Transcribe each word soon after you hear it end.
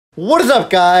What is up,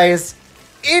 guys?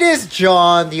 It is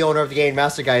John, the owner of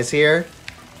TheGamingMasterGuys here.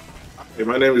 Hey,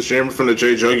 my name is Jamie from the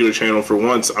JayJugular channel. For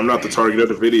once, I'm not the target of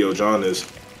the video, John is.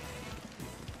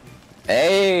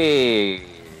 Hey,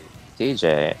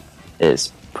 DJ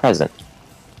is present.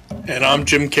 And I'm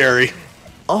Jim Carrey.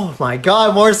 Oh my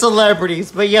god, more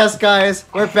celebrities. But yes, guys,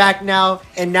 we're back now.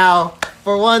 And now,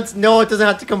 for once, Noah doesn't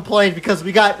have to complain because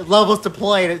we got levels to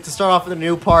play to start off with a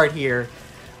new part here.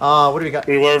 What do we got?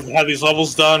 We would have had these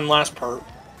levels done last part.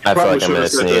 I feel like I'm gonna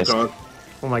sneeze. Oh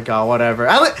my god, whatever.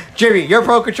 Jimmy, your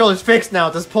Pro Controller's fixed now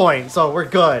at this point, so we're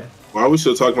good. Why are we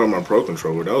still talking about my Pro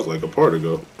Controller? That was like a part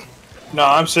ago. No,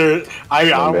 I'm serious. I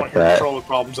don't want your that. controller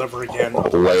problems ever again.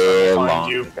 Way Find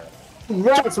long. you.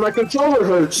 Rats, my controller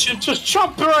hurts! Just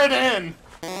jump right in!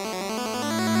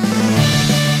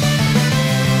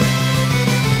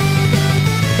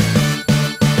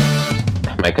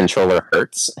 My controller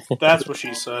hurts. That's what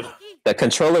she said. The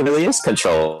controller really is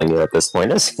controlling you at this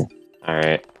point, isn't it?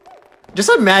 Alright. Just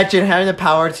imagine having the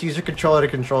power to use your controller to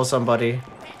control somebody.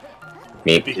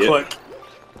 Me. Be quick.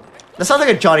 That sounds like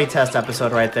a Johnny Test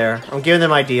episode right there. I'm giving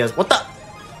them ideas. What the?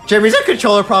 Jimmy, is there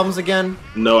controller problems again?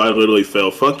 No, I literally fell.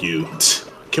 Fuck you.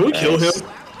 Can we kill him?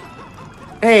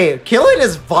 Hey, killing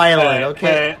is violent,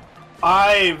 okay?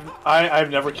 Hey, I've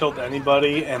never killed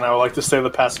anybody, and I would like to say the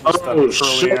pacifist that I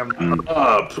truly am.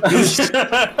 Up.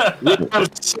 You have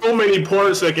so many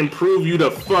parts that can prove you the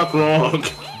fuck wrong.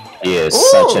 He is Ooh.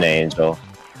 such an angel.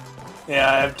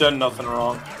 Yeah, I've done nothing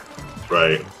wrong.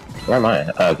 Right. Where am I?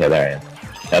 Oh, okay, there I am.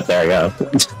 Yep, there I go.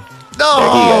 No!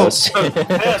 There he goes.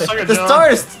 Yeah, suck it, The John.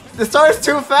 star is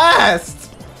too fast!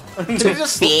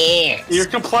 You're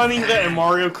complaining that in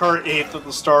Mario Kart 8 that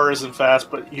the star isn't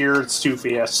fast, but here it's too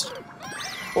fast.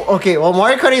 Okay, well,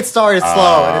 Mario Kart 8 star is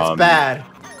slow, and it's bad.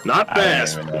 Not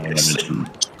fast.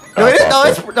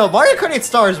 No, Mario Kart 8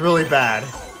 star is really bad.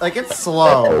 Like, it's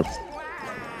slow.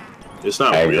 It's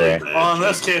not I really agree. bad. Well, in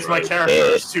this case, my character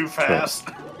is too fast.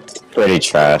 Pretty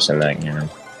trash in that game.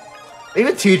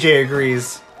 Even TJ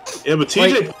agrees. Yeah, but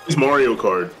TJ plays Mario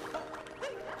Kart.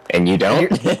 And you don't?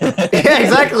 Yeah,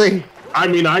 exactly. I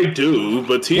mean, I do,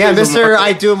 but TJ. Yeah, Mr.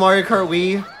 I do Mario Kart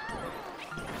Wii.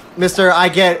 Mr. I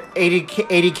get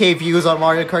 80K views on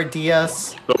Mario Kart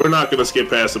DS. But we're not gonna skip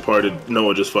past the part that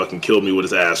Noah just fucking killed me with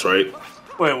his ass, right?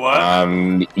 Wait, what?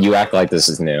 You act like this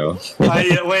is new. Wait,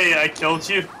 I killed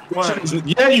you? When?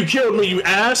 Yeah, you killed me, you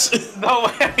ass! No,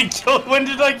 when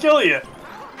did I kill you?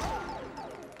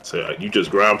 So you just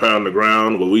ground pound the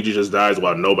ground, Luigi just dies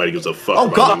while nobody gives a fuck Oh,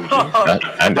 about God. Luigi.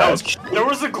 I'm down. There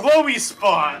was a glowy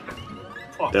spot!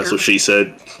 That's what she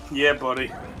said. Yeah,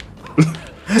 buddy.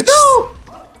 No!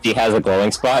 She has a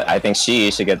glowing spot. I think she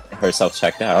should get herself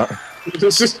checked out.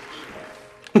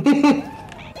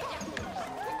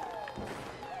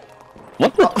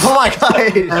 What the? Oh my god!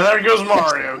 And there goes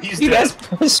Mario. He's You dead. guys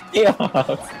pushed me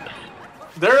off.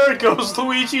 There goes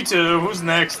Luigi too. Who's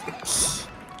next?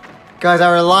 Guys,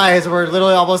 I realize we're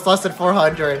literally almost less than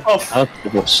 400. Oh,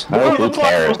 Who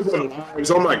cares?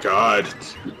 Oh my god.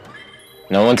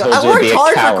 No one told I you to be worked a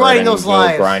hard for coward grinding and those go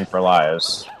lives. grind for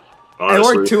lives. I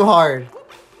Honestly. worked too hard.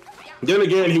 Then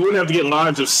again, he wouldn't have to get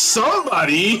lives if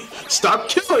somebody stopped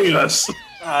killing us.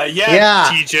 yeah,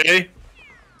 TJ.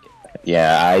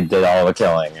 Yeah, I did all the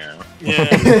killing.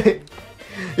 Yeah.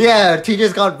 Yeah,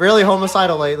 TJ's gone really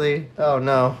homicidal lately. Oh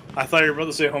no. I thought you were about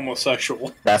to say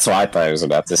homosexual. That's what I thought I was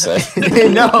about to say.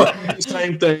 No.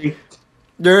 Same thing.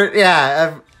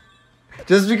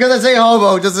 Just because I say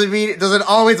homo doesn't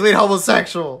always mean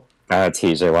homosexual.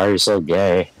 TJ, why are you so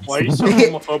gay? Why are you so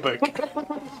homophobic?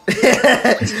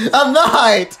 I'm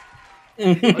not.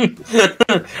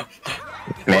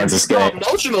 Man's just gay.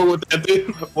 Emotional with that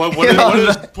thing.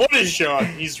 What is Sean?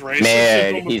 He's racist.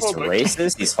 Man, and he's homophobic.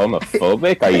 racist. He's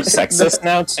homophobic. Are you sexist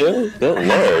now too? Good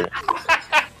lord.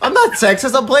 I'm not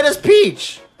sexist. I'm playing as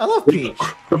Peach. I love Peach.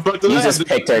 You just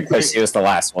picked her because she was the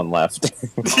last one left.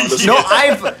 No,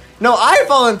 I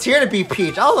volunteered to be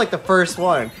Peach. I was like the first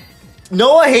one.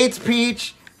 Noah hates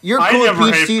Peach. You're cool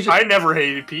with Peach. I never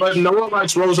hated Peach. But no one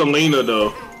likes Rosalina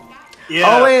though.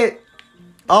 Yeah. Oh wait.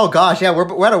 Oh gosh, yeah,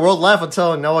 we're at a world left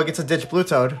until Noah gets a ditch Blue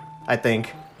Toad, I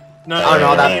think. No, I don't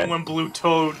know that when Blue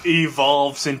Toad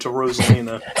evolves into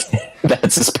Rosalina.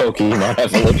 That's his Pokemon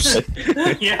evolution.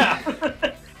 Yeah.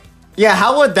 Yeah,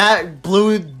 how would that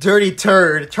blue dirty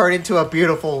turd turn into a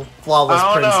beautiful, flawless I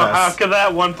don't princess? know. How could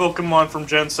that one Pokemon from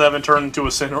Gen 7 turn into a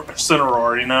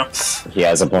Cineroar, you know? He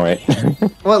has a point.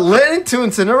 What, lit into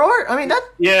Incineroar? I mean, that...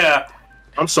 Yeah.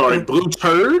 I'm sorry, blue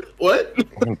turd? What?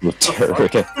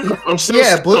 I'm still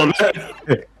Yeah, blue... on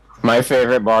that. My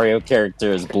favorite Mario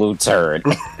character is Blue Turd.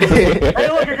 Hey,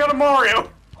 look, I got a Mario!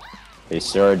 They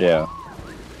sure do.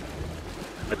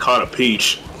 I caught a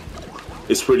peach.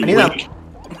 It's pretty need weak.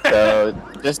 So,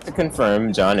 just to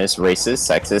confirm, John is racist,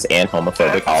 sexist, and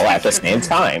homophobic all at the same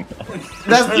time.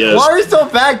 Yes. Why are we still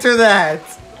back to that?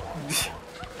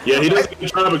 Yeah, he does a good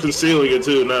job of concealing it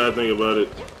too. Now that I think about it.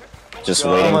 Just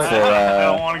waiting I for.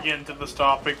 don't want to get into this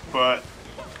topic, but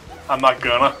I'm not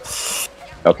gonna.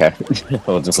 Okay,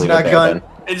 we'll just leave it Not there gun. then.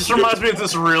 It just reminds me of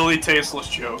this really tasteless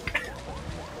joke.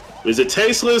 Is it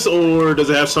tasteless or does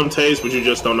it have some taste, but you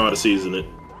just don't know how to season it?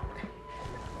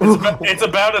 It's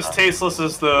about as tasteless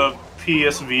as the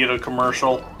PS Vita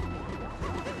commercial.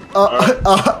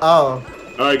 Oh.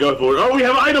 All right, go for it. Oh, we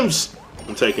have items.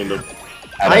 I'm taking them.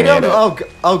 Item?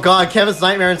 Oh god, Kevin's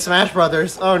nightmare in Smash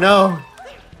Brothers. Oh no.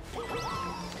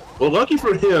 Well, lucky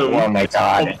for him. Oh my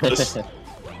god.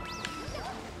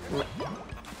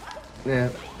 Yeah.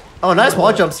 Oh, nice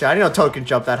wall jump here. I didn't know Toad could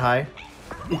jump that high.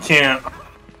 You can't.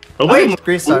 Oh, Wait,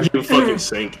 Green Star. You fucking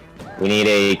sink. We need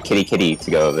a kitty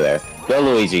to go over there. Go,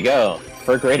 Luigi, go!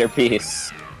 For greater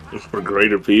peace. For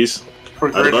greater peace. For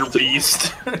I'd greater love to-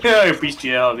 beast. Yeah,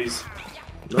 bestialities.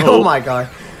 Oh my god.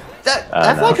 That no.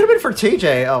 flag could have been for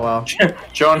TJ. Oh well.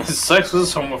 John is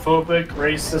sexist, homophobic,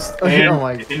 racist, Oh and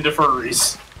my- into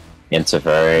furries.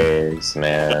 Interferes,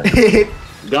 man.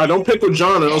 God, don't pick with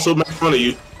John and also make fun of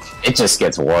you. It just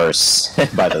gets worse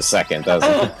by the second, doesn't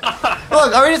it?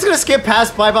 Look, are we just gonna skip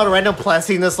past by about a random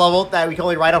Plessy in this level that we can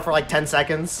only write out for like 10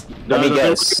 seconds? Let me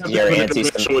guess, don't you're have a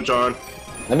anti-Semitic. connection with John.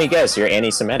 Let me guess, you're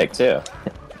anti-Semitic too.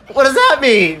 What does that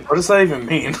mean? What does that even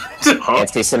mean? Huh?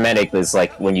 Anti-Semitic is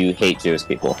like when you hate Jewish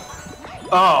people.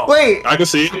 Oh. Wait, I can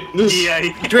see it. Yeah.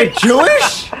 wait,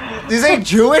 Jewish? These ain't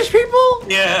Jewish people?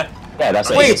 Yeah. Yeah, that's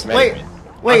what Wait, anti-Semitic wait, means.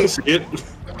 I can wait, see it.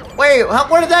 wait,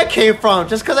 where did that came from?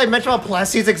 Just because I mentioned about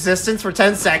Plessy's existence for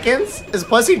 10 seconds? Is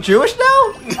Plessy Jewish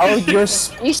now? Oh, you're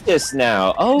specious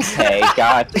now. Okay,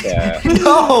 gotcha.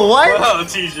 No, what? Oh,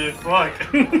 TJ, fuck.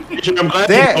 I'm glad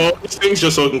There. you call these things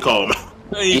just so I can call him.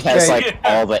 He has like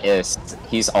all the ists.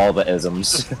 He's all the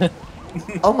isms.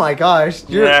 Oh my gosh,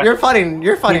 Yeah. you're fighting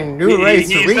new race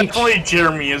to He's reach. definitely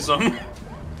Jeremyism.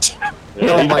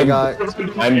 Oh my god.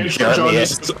 I'm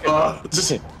Jeremyist.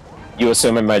 You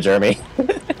assuming my Jeremy?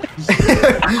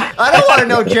 I don't want to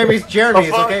know Jeremy's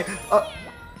Jeremy's, Oh, okay?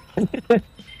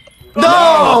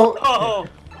 No! Oh.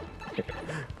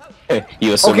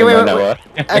 You assuming Okay, wait, my wait,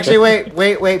 Noah? Actually,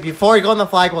 wait. Before we go on the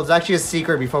flag, well, it's actually a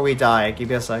secret before we die. Give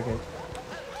me a second.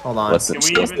 Hold on. What's Can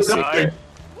we what's even die?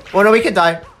 Well, no, we can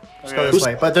die. Let's go Okay. this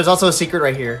way. But there's also a secret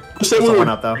right here. Say There's we one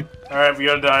were- up, though. Alright, we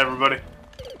gotta die, everybody.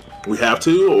 We have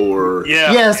to, or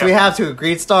Yeah. Yes, yeah. we have to.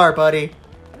 Green star, buddy.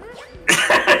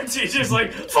 TJ's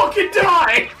like, fucking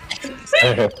die!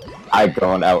 I've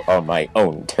gone out on my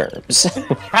own terms.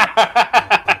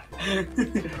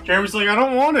 Jeremy's like, I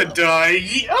don't want to die.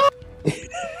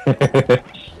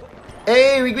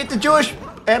 Hey, we beat the Jewish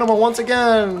animal once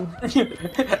again.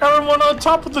 Everyone on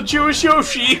top of the Jewish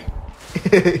Yoshi.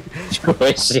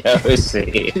 Wish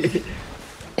Yoshi.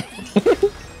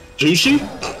 Juicy?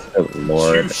 Oh,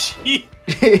 Lord. Yoshi.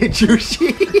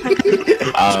 Juicy.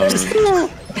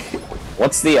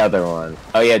 What's the other one?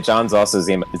 Oh yeah, John's also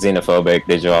xenophobic.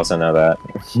 Did you also know that?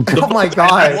 Oh my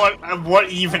god. What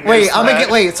even? Wait, is I'm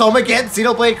that? so I'm against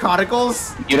Xenoblade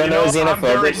Chronicles? You don't know what I'm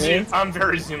very xenophobic means? I'm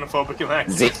very xenophobic in that.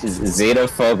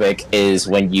 Xenophobic is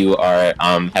when you are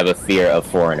have a fear of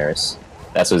foreigners.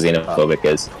 That's what xenophobic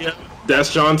is. Yeah,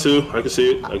 that's John too. I can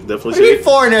see it. I can definitely What do see you mean it.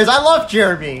 foreigners? I love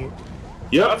Jeremy.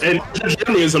 Yep, and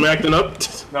Jeremyism acting up.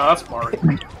 No, that's Mario.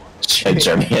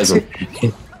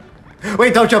 Jeremyism.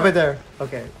 Wait, don't jump in there.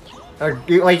 Okay. Well,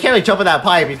 you can't really jump in that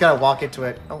pipe. You gotta walk into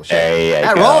it. Oh shit. There you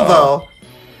That go. roll though.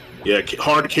 Yeah,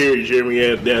 hard carry, Jeremy.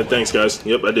 Yeah, thanks, guys.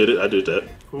 Yep, I did it. I did that.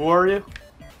 Who are you?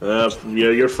 Yeah,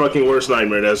 your fucking worst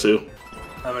nightmare, that's who.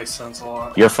 That makes sense a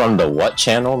lot. You're from the what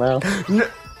channel now?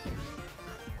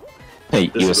 Hey,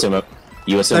 This you is- assume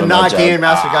you The assume my Not jug. Gaming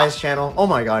Master Guys channel. Oh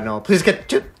my god, no. Please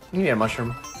get. You need a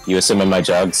mushroom. You assuming my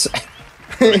jugs.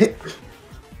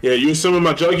 Yeah, you assuming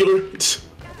my jugular?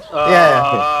 Yeah.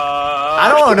 I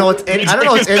don't know what's in. I don't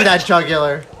know what's in that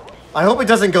jugular. I hope it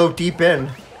doesn't go deep in.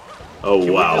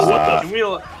 Oh wow,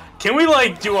 what Can we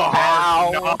like do a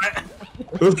hard knot?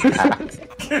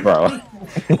 Bro.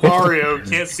 Mario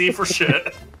can't see for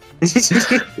shit.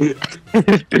 the?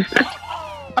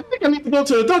 I think I need to go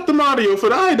to Dr. Mario for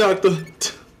the eye doctor.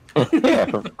 Yeah,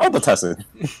 all the testing.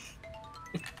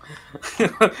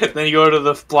 Then you go to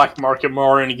the black market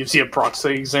Mario and he gives you a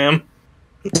prostate exam.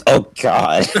 Oh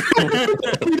god.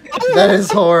 That is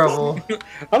horrible.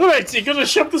 Alright, you're gonna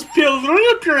shove this pill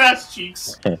right up your ass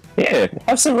cheeks. Yeah,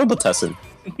 have some Robitussin.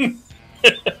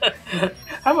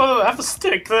 Have a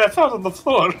stick that I found on the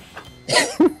floor.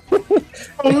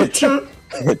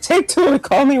 Take two and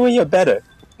call me when you're better.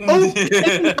 Oh,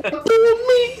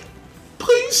 me,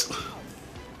 please.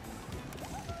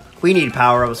 We need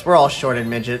power-ups. We're all shorted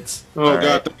midgets. Oh All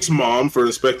God, thanks, Mom, for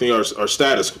inspecting our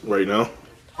status right now.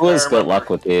 Please good luck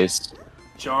with these.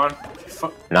 John.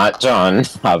 Not John,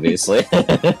 obviously.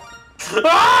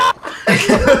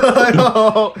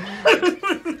 No.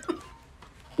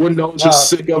 Windows is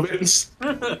sick of it.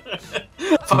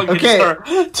 Fucking Okay.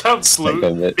 start Sick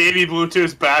of it. baby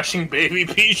Bluetooth bashing baby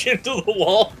Peach into the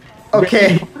wall.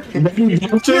 Okay. You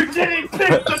didn't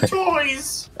pick the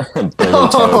toys!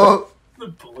 Oh.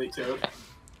 Bully toad.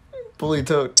 Bully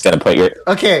toad. It's gonna put your.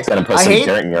 Okay. It's gonna put I some hate.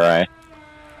 dirt in your eye.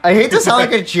 I hate to sound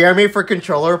like a Jeremy for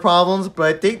controller problems,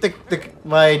 but I think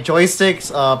my joystick's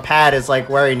pad is like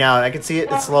wearing out. I can see it.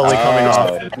 It's slowly coming off.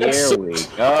 Here we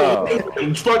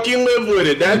go. Fucking live with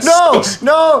it. That's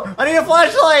No! I need a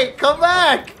flashlight! Come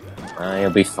back!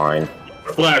 You'll be fine.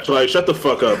 Flashlight. Shut the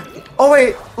fuck up. Oh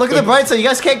wait, look at the bright side. You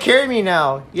guys can't carry me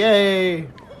now. Yay!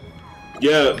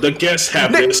 Yeah, the guests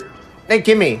have this. Hey,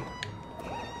 gimme.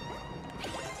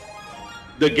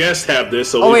 The guests have this.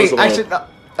 So Oh leave us wait, alone. actually,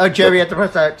 oh Jeremy, you have to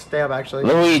press that stamp actually.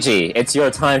 Luigi, it's your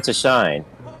time to shine.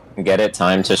 Get it?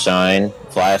 Time to shine.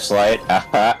 Flashlight.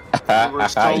 We're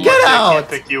still Get lucky I out! can't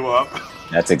pick you up.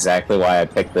 That's exactly why I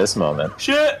picked this moment.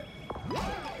 Shit!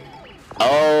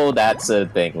 Oh, that's a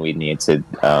thing we need to.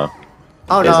 Oh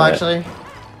no, Isn't it? actually.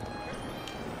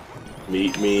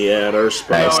 Meet me at our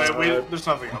spot. No, wait, there's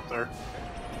nothing up there.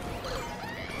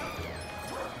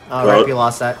 All Well- right, we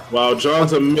lost that. Wow,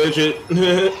 John's a midget.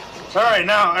 Alright,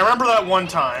 now, I remember that one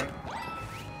time.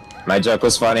 My joke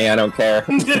was funny. I don't care.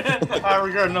 I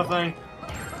regret nothing.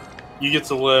 You get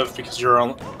to live because you're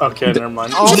on. Okay, never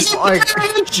mind. Oh my!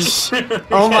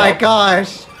 Oh my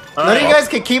gosh! None of you guys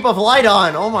can keep a light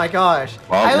on. Oh my gosh!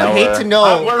 Well, I would now hate we're- to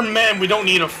know. We're men. We don't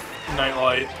need a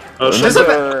nightlight.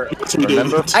 Remember, Yes, we do.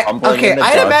 remember fumbling Okay, in the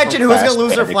I'd dark imagine from who's gonna Crash lose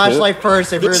their Bandicoot? flashlight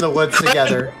first if you're in the woods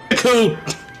together. Cool.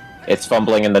 It's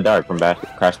fumbling in the dark from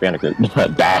Crash Bandicoot.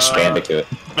 Bash Bandicoot.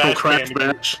 Back Crash Bandicoot.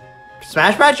 match.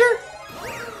 Smash Badger?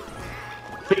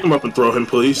 Pick him up and throw him,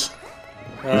 please.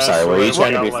 I'm sorry, were you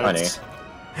trying to be funny?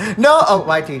 No. Oh,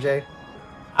 bye, TJ.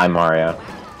 I'm Mario.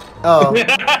 Oh,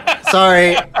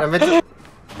 sorry. I meant to...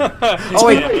 Oh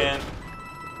wait. man.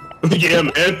 Yeah,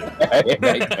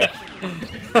 man.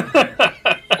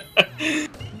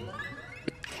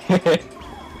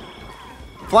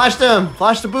 Flash them!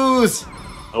 Flash the booze!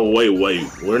 Oh, wait.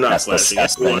 We're not That's flashing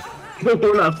disgusting. anyone.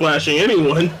 We're not flashing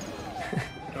anyone.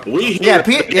 We here Yeah, at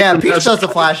the Peach Master- does the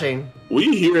flashing.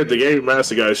 We here at the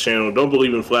GamingMasterGuys channel don't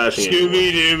believe in flashing.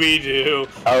 Scooby Dooby Doo.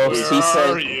 Oh, Where he are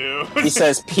said you? he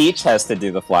says Peach has to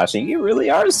do the flashing. You really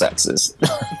are sexist.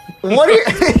 What are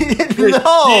you...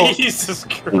 No! Jesus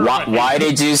Christ. Why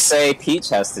did you say Peach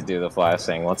has to do the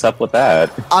flashing? What's up with that?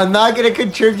 I'm not gonna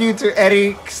contribute to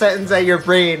any sentence that you're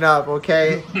bringing up,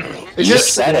 okay? It's You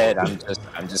just... said it. I'm just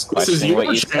This is questioning what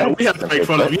your you channel. said. We have to make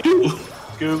fun of you.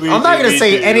 Scooby I'm not gonna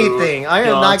say Dooby anything. I am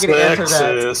not gonna answer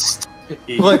that. Sexist.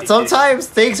 Look, sometimes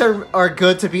things are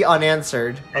good to be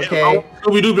unanswered, okay?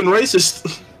 We do been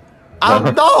racist.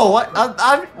 No!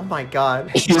 Oh my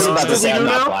god. He was about to say I'm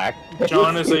not black.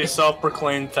 John is a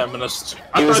self-proclaimed feminist.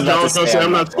 I He was thought about John to was gonna say say I'm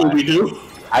I'm not not Scooby Doo.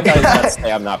 I thought he was about to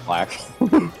say I'm not black.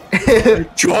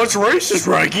 John's racist,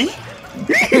 Raggy.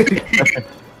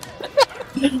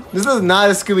 This is not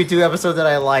a Scooby-Doo episode that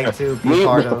I like to be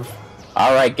part of.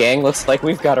 Alright, gang, looks like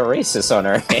we've got a racist on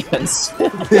our hands.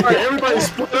 Alright, everybody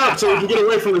split up so we can get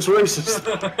away from this racist.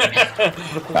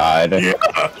 God. Yeah,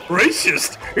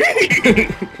 racist.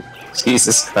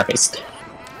 Jesus Christ.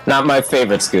 Not my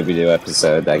favorite Scooby-Doo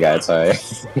episode, I gotta tell you.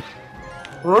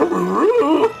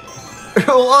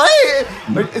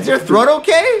 What? Is your throat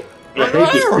okay? I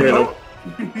hate this channel.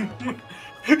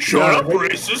 Shut up,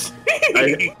 racist.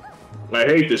 I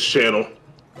hate this channel.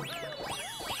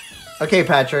 Okay,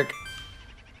 Patrick.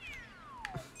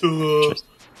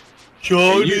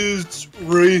 John is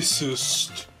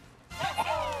racist.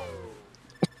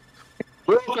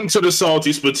 Welcome to the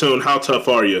Salty Spittoon. How tough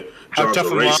are you? How John's tough a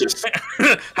am racist.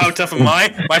 I? How tough am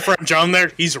I? My friend John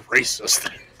there, he's a racist.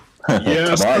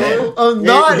 Yes, Come on in. I'm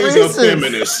not he's racist. a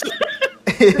feminist.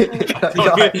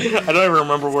 I don't even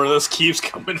remember where this keeps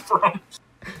coming from.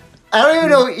 I don't even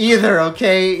know either,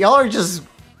 okay? Y'all are just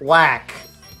whack.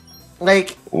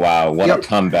 Like, Wow, what Yep. a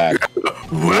comeback.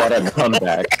 What a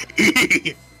comeback.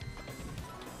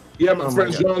 Yeah, my Oh my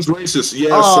friend God. John's racist. Yeah,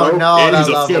 Oh, so no, and that he's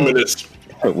a level. feminist.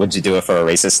 Would you do it for a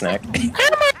racist snack? A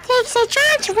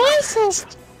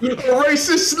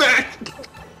racist snack.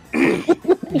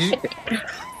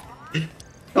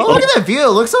 oh, look at that view. It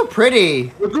looks so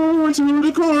pretty. We're going to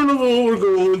the carnival. We're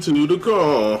going to the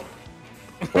car.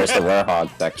 Where's the Warhog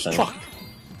section? Fuck.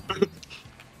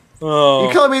 Oh.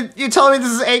 You telling me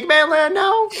this is Eggman Land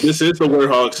now? This is the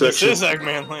Warhog section. This is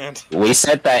Eggman Land. We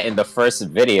said that in the first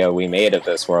video we made of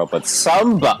this world, but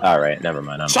alright, never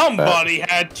mind. Somebody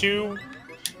had to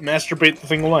masturbate the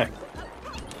thing away.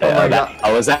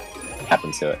 That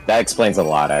happened to it. That explains a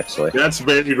lot, actually. That's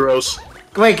very gross.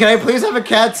 Wait, can I please have a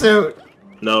cat suit?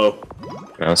 No.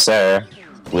 No, sir.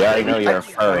 We already know you're a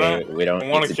furry. We don't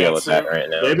need to deal with that right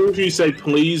now. Maybe if you say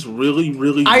please, really,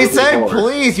 really, I really said hard.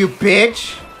 please, you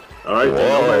bitch. Alright,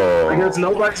 I guess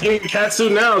nobody's getting a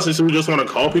catsuit now since we just want to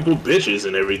call people bitches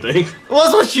and everything. Well,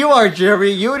 that's what you are, Jeremy.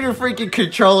 You and your freaking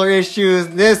controller issues,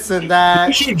 this and that.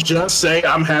 You should just say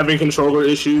I'm having controller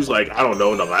issues, like, I don't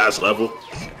know, in the last level.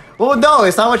 Well, no,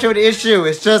 it's not much of an issue.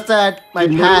 It's just that my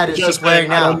pad is just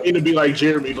wearing I out. don't mean to be like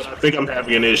Jeremy, but I think I'm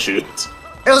having an issue.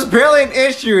 It was barely an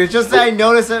issue. It's just that I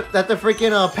noticed that the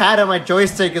freaking pad on my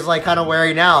joystick is like kind of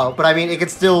wearing out. But I mean, it could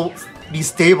still be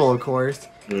stable, of course.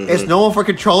 It's normal for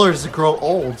controllers to grow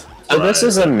old. So this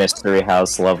is a mystery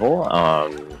house level.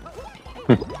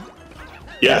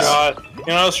 Yes. God, you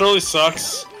know, this really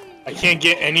sucks. I can't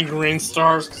get any green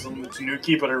stars because I'm the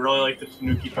Tanuki, but I really like the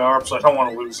Tanuki power-up, so I don't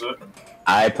want to lose it.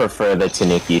 I prefer the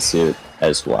Tanuki suit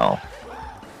as well.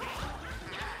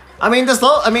 I mean, this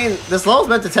level's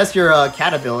meant to test your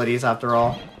cat abilities, after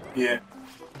all. Yeah.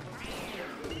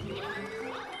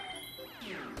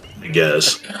 I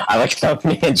guess. I like how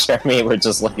me and Jeremy were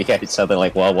just looking at each other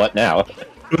like, well, what now?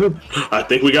 I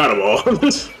think we got them all.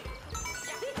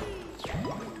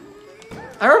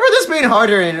 I remember this being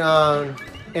harder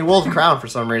in Wolf Crown for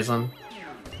some reason.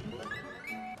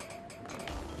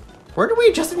 Where do we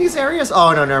adjust in these areas?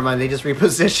 Oh, no, never mind. They just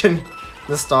repositioned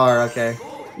the star. Okay.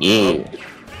 Yeah.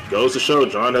 Goes to show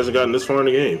John hasn't gotten this far in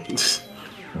the game.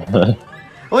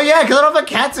 Well, yeah, because I don't have a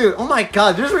catsuit. Oh my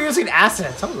god, they're just reusing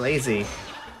assets. I'm lazy.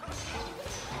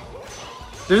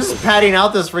 They're just padding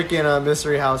out this freaking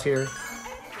mystery house here.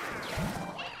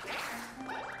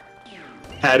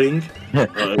 Padding.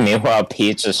 Meanwhile,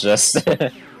 Peach is just...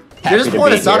 They're just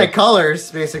pulling Sonic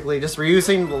colors, basically. Just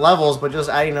reusing the levels, but just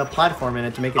adding a platform in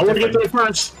it to make it I want to different. get there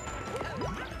first.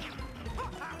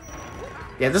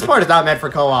 Yeah, this part is not meant for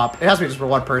co-op. It has to be just for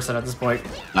one person at this point.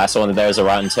 Last one, there's a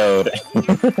rotten toad.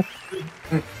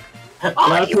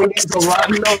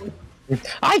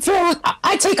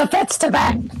 I take offense to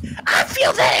that. I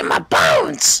feel that in my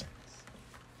bones.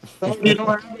 You don't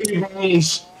have any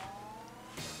bones.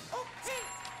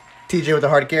 TJ with the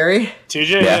hard carry.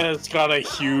 TJ has got a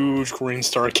huge green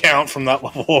star count from that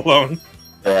level alone.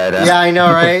 Yeah, I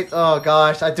know, right? Oh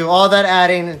gosh, I do all that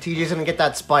adding, and TJ's gonna get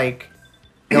that spike.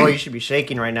 No, you should be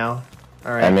shaking right now.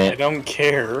 All right. I mean, I don't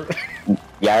care.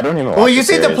 yeah, I don't even. Well, you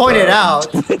seem to point it out.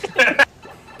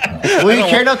 Well, you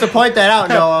care enough to point that out,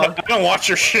 Noah. I don't watch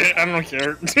your shit. I don't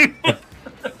care.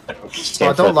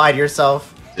 Well, don't lie to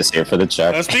yourself. Just here for the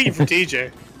check. I'm speaking for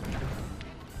TJ.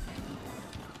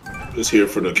 Just here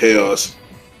for the chaos.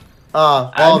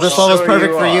 Well, this level's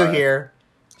perfect for you here.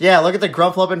 Yeah, look at the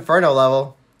Grumflup Inferno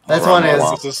level. This one is.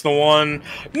 Is this the one?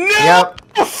 No! Yep.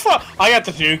 Oh, fuck. I got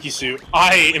the Tanuki suit.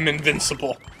 I am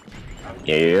invincible.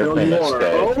 Yeah, you're pretty much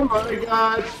good. Oh my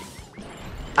god.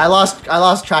 I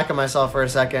lost track of myself for a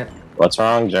second. What's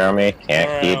wrong, Jeremy?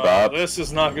 Can't keep up. This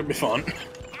is not gonna be fun.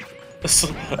 This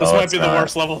might be the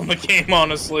worst level in the game,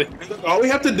 honestly. All we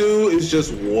have to do is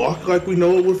just walk like we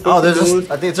know what we're Oh, there's doing.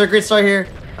 I think it's a great star here.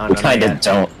 Oh, We no, kind not of yet.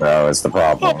 don't, though, is the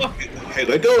problem. Hey,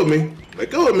 let go of me. Let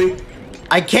go of me.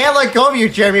 I can't let go of you,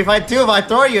 Jeremy. If I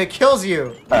throw you, it kills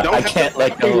you. I can't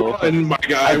let go. Run, my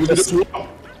guy. We just walk.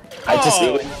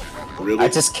 Really? I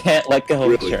just can't let go,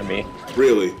 Really? Jeremy.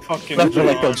 Really? Fucking Never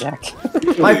let go, Jack.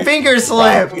 My finger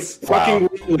slipped. Fucking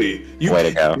really? You Way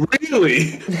to go.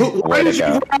 Really? Why did you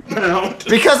run out?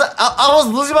 Because I was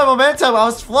losing my momentum. I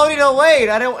was floating away,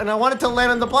 and I wanted to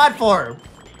land on the platform.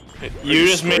 You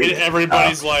just made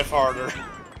everybody's life harder.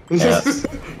 Yes.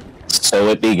 So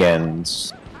it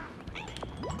begins.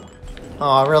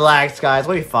 Oh, relax, guys.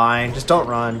 We'll be fine. Just don't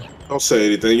run. Don't say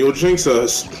anything. You'll jinx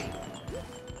us.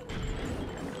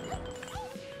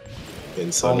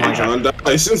 And suddenly John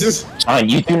dies. John,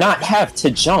 you do not have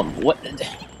to jump. What?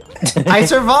 I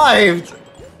survived.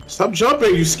 Stop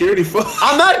jumping, you scaredy fuck.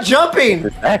 I'm not jumping.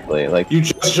 Exactly. Like, You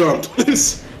just jumped.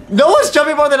 No one's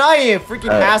jumping more than I am.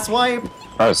 Freaking ass wipe.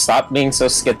 bro, stop being so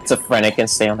schizophrenic and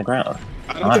stay on the ground.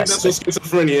 I don't think that's what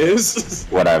schizophrenia is.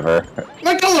 Whatever.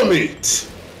 Let go of me.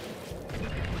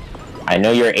 I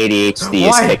know your ADHD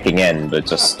Why? is kicking in, but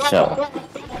just chill.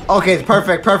 Okay,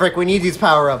 perfect. We need these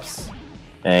power-ups.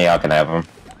 Hey, y'all can have them.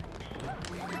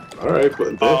 Alright,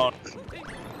 but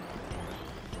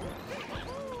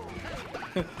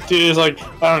Dude is like,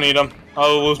 I don't need them.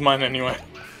 I'll lose mine anyway.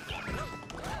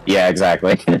 Yeah,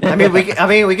 exactly. I mean, we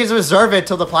can reserve it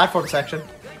till the platform section.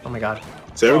 Oh my god.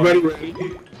 Is everybody ready?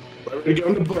 Ready to get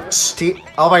on the bus?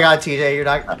 Oh my god, TJ, you're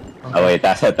not. Okay. Oh wait,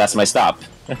 that's my stop.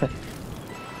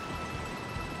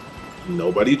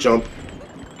 Nobody jump.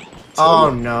 Oh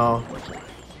no.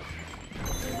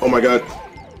 Oh my god.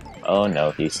 Oh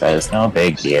no, he says, no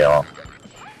big deal.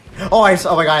 Oh my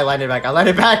god, I landed back. I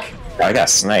landed back. I got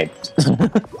sniped.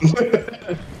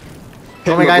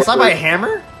 Oh my god, it's not my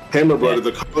hammer? Hammer Brother,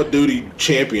 the Call of Duty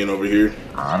champion over here.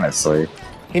 Honestly.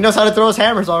 He knows how to throw his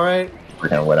hammers, alright.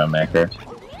 Freaking Widowmaker.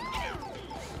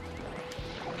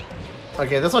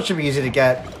 Okay, this one should be easy to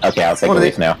get. Okay, I'll take a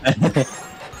leaf now.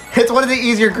 It's one of the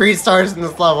easier green stars in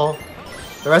this level.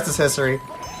 The rest is history.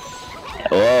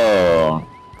 Whoa.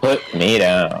 Put me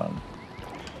down.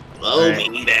 Blow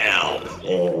me down.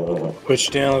 Oh. Put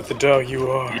you down like the dog you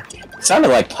are. Sounded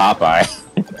like Popeye.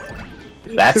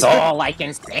 That's all I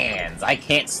can stand. I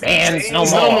can't stand no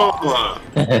more.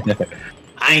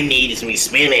 I need some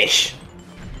Spanish.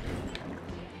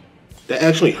 That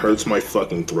actually hurts my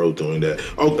fucking throat doing that.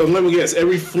 Oh, let me guess.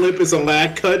 Every flip is a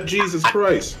lag cut? Jesus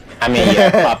Christ. I mean,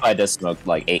 yeah, Popeye does smoke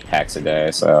like 8 packs a day,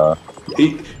 so...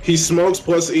 He smokes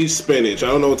plus eats spinach. I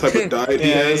don't know what type of diet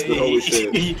he has, but holy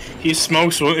shit. He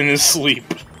smokes in his sleep.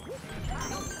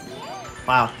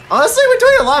 Wow. Honestly, we're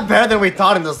doing a lot better than we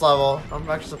thought in this level. I'm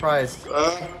actually surprised.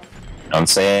 Don't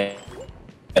say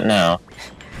it now.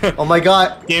 Oh my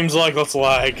god. Games like Let's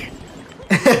Lag.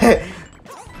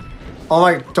 Oh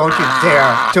my, don't you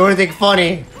dare do anything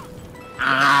funny.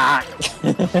 A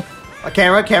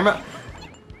camera.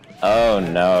 Oh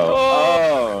no.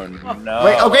 Oh no.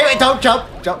 Wait, okay, wait, don't jump.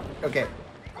 Okay.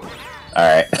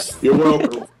 Alright. You're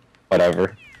welcome.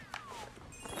 Whatever.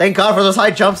 Thank God for those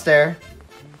high jumps there.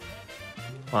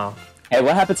 Wow. Hey,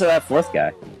 what happened to that 4th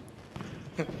guy?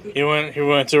 He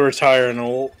went to retire in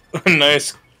a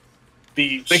nice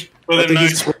beach with a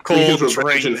nice cold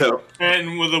drink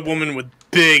and with a woman with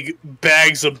big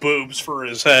bags of boobs for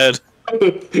his head.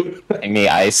 In the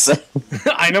ice.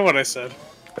 I know what I said.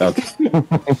 Okay.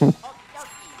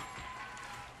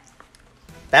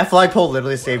 That flagpole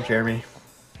literally saved Jeremy.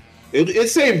 It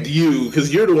saved you,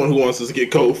 because you're the one who wants us to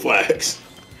get cold flags.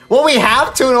 Well, we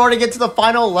have to in order to get to the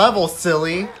final level,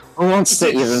 silly. Who wants to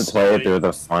even play through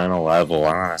the final level,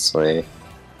 honestly?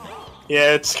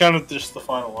 Yeah, it's kind of just the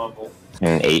final level.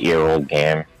 An 8-year-old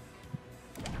game.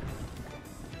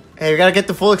 Hey, we gotta get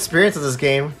the full experience of this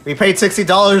game. We paid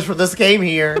 $60 for this game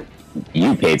here.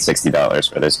 You paid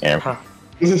 $60 for this game. Huh.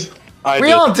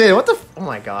 We all did. What the? Oh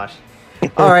my gosh.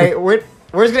 All right, we're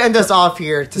just gonna end this off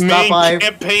here to stop by. Main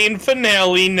campaign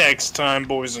finale next time,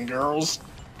 boys and girls.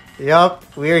 Yep,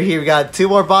 we're here. We got 2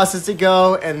 more bosses to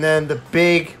go, and then the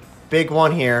big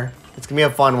one here. It's gonna be a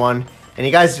fun one, and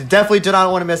you guys definitely do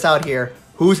not want to miss out here.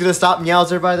 Who's gonna stop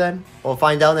Meowser by then? We'll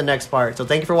find out in the next part. So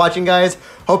thank you for watching, guys.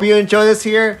 Hope you enjoy this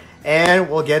here, and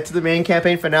we'll get to the main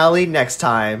campaign finale next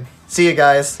time. See you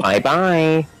guys. Bye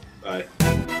bye.